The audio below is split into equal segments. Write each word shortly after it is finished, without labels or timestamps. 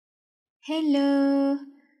Hello,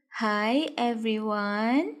 hi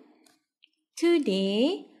everyone.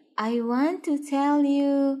 Today I want to tell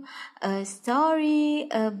you a story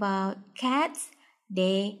about Cat's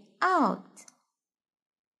Day Out.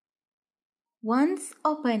 Once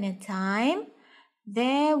upon a time,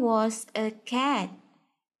 there was a cat.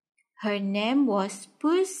 Her name was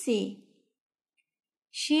Pussy.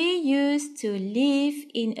 She used to live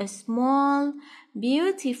in a small,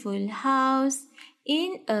 beautiful house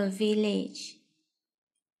in a village.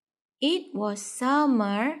 It was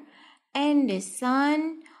summer and the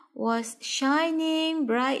sun was shining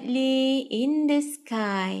brightly in the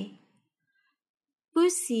sky.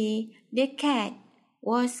 Pussy the cat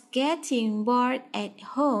was getting bored at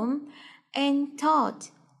home and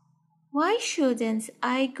thought, why shouldn't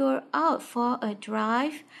I go out for a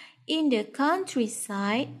drive in the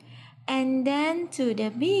countryside and then to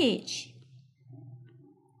the beach?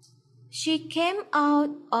 She came out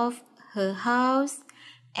of her house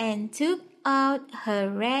and took out her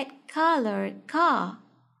red-colored car.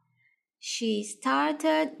 She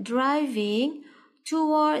started driving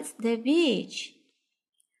towards the beach.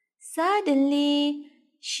 Suddenly,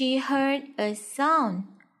 she heard a sound.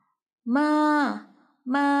 Ma,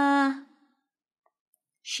 ma.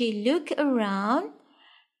 She looked around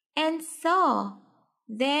and saw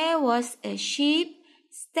there was a sheep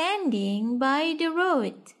standing by the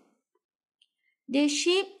road. The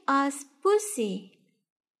sheep asked Pussy,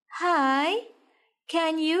 "Hi,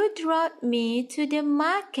 can you drop me to the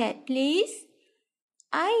market, please?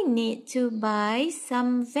 I need to buy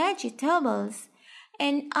some vegetables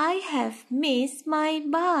and I have missed my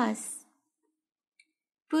bus."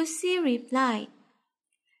 Pussy replied,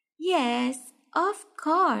 "Yes, of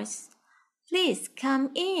course. Please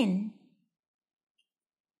come in."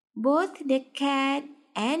 Both the cat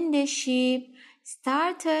and the sheep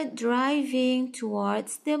started driving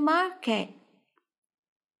towards the market.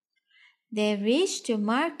 They reached the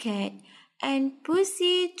market and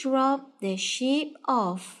Pussy dropped the sheep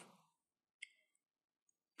off.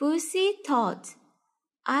 Pussy thought,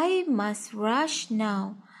 I must rush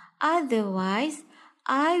now, otherwise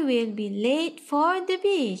I will be late for the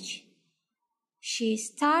beach. She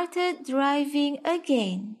started driving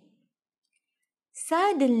again.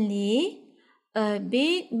 Suddenly, a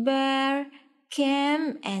big bear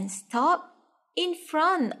came and stopped in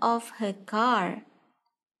front of her car.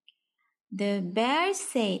 The bear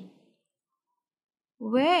said,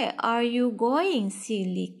 "Where are you going,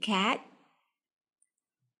 silly cat?"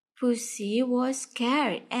 Pussy was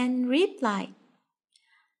scared and replied,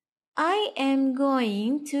 "I am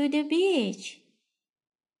going to the beach."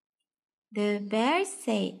 The bear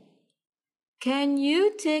said, "Can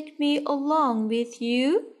you take me along with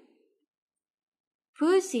you?"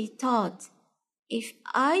 Pussy thought, if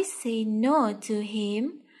I say no to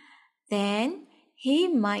him, then he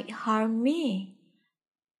might harm me.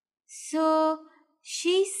 So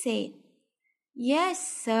she said, "Yes,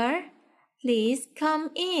 sir, please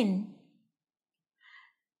come in."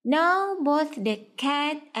 Now both the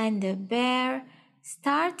cat and the bear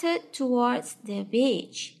started towards the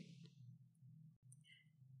beach.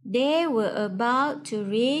 They were about to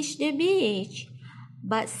reach the beach,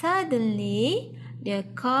 but suddenly the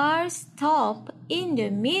car stopped in the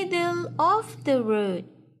middle of the road.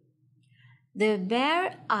 The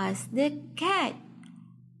bear asked the cat,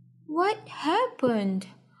 "What happened?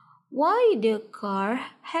 Why the car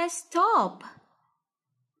has stopped?"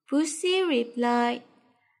 Pussy replied,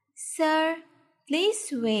 "Sir, please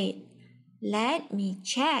wait. Let me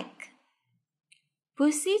check."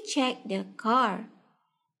 Pussy checked the car.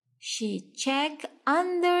 She checked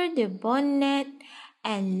under the bonnet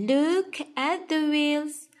and looked at the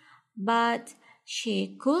wheels, but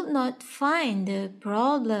she could not find the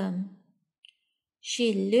problem.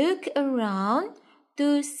 She looked around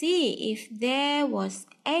to see if there was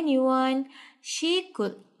anyone she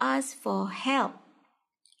could ask for help.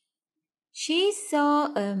 She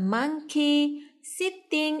saw a monkey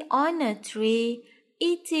sitting on a tree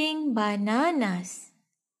eating bananas.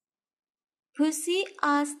 Pussy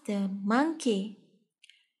asked the monkey,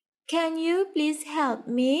 "Can you please help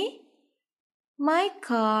me? My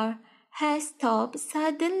car has stopped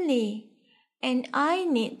suddenly and I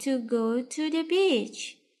need to go to the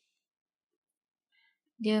beach."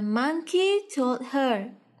 The monkey told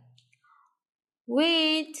her,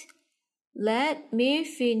 "Wait, let me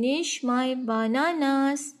finish my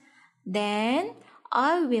bananas, then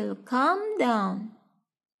I will come down."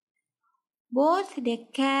 Both the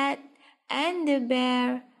cat and the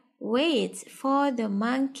bear waited for the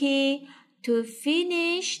monkey to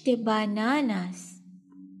finish the bananas.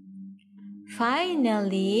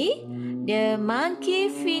 Finally, The monkey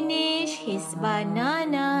finished his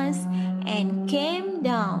bananas and came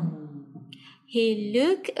down. He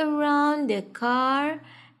looked around the car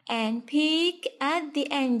and peeked at the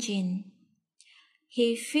engine.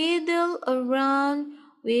 He fiddled around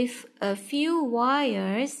with a few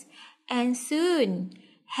wires and soon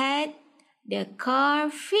had the car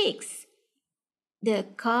fixed. The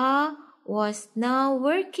car was now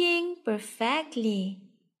working perfectly.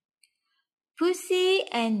 Pussy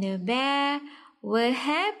and the bear were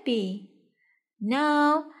happy.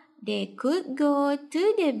 Now they could go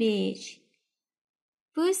to the beach.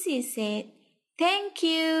 Pussy said, "Thank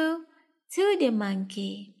you," to the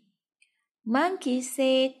monkey. Monkey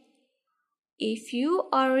said, "If you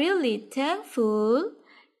are really thankful,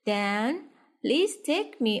 then please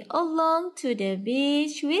take me along to the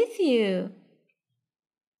beach with you."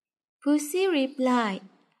 Pussy replied,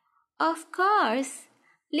 "Of course,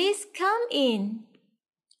 please come in."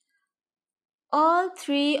 All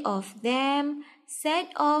three of them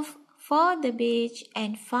set off for the beach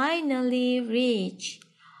and finally reached.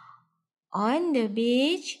 On the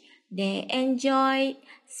beach, they enjoyed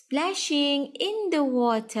splashing in the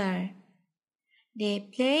water. They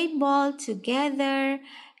played ball together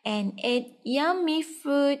and ate yummy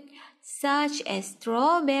fruit such as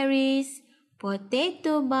strawberries,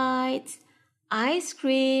 potato bites, ice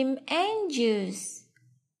cream, and juice.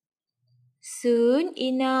 Soon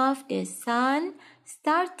enough the sun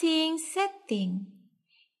started setting.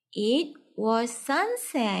 It was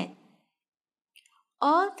sunset.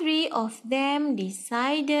 All three of them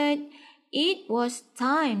decided it was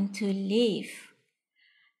time to leave.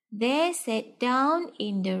 They sat down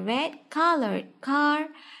in the red-colored car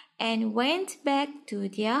and went back to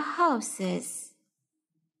their houses.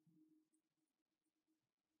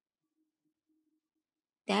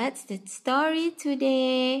 That's the story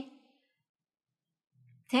today.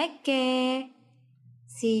 Take care.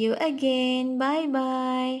 See you again.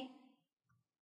 Bye-bye.